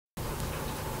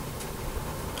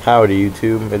Howdy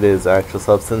YouTube, it is Actual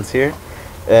Substance here,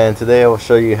 and today I will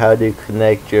show you how to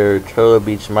connect your Turtle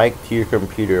Beach mic to your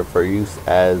computer for use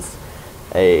as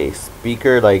a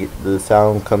speaker, like the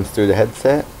sound comes through the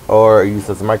headset, or use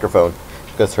as a microphone,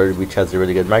 because Turtle Beach has a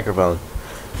really good microphone.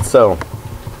 So,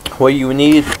 what you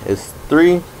need is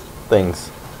three things.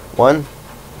 Maybe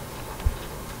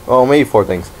four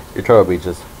things. Your Turtle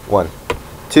Beaches. 1,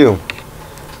 2.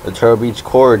 The Turtle Beach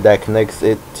cord that connects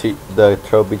it to the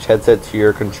Turtle Beach headset to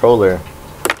your controller.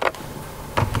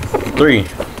 3.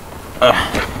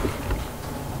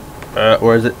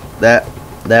 Where is it?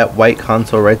 That white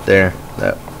console right there.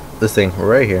 This thing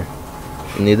right here.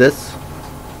 You need this.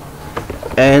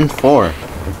 And 4.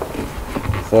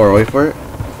 Wait for it.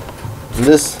 And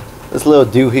this little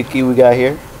doohickey we got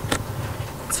here.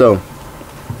 So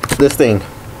this thing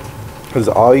is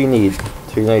all you need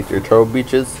to connect your Turtle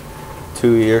Beaches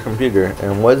to your computer.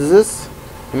 And what is this,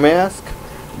 you may ask?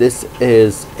 This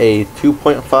is a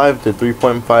 2.5 to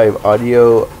 3.5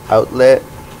 audio outlet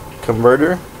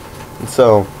converter. And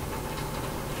so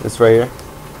this right here,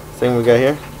 thing we got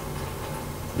here,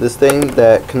 this thing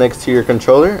that connects to your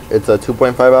controller, it's a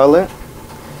 2.5 outlet,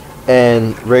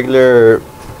 and regular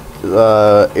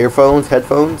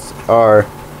headphones are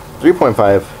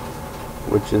 3.5,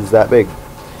 which is that big.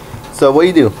 So what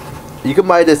you do, you can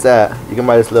buy this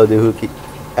little doohickey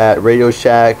at Radio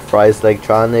Shack, Fry's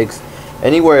Electronics,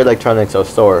 anywhere electronics are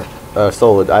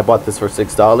sold. I bought this for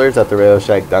 $6 at the Radio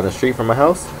Shack down the street from my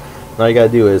house. And all you gotta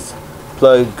do is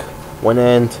plug one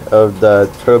end of the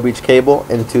Turtle Beach cable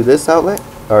into this outlet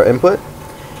or input,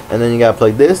 and then you gotta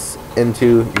plug this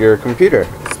into your computer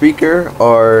speaker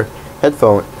or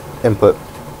headphone input,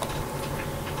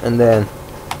 and then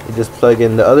you just plug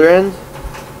in the other end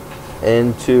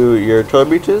into your Turtle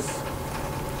Beaches.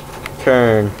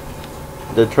 Turn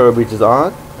the Turtle Beaches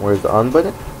on. Where's the on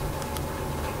button?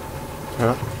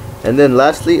 And then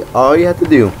lastly, all you have to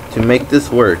do to make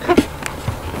this work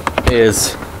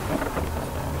is,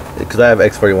 because I have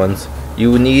X41s,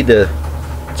 you need to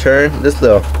turn this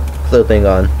little thing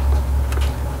on,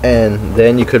 and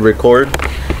then you could record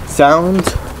sound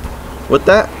with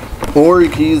that, or you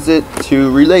can use it to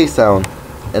relay sound,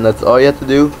 and that's all you have to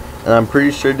do. And I'm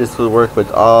pretty sure this will work with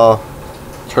all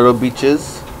Turtle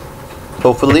Beaches,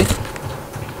 hopefully,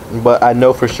 but I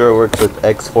know for sure it works with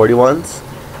X41s.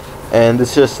 And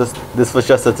this was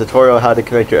just a tutorial how to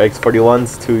connect your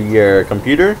X41s to your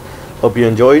computer. Hope you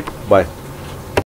enjoyed. Bye.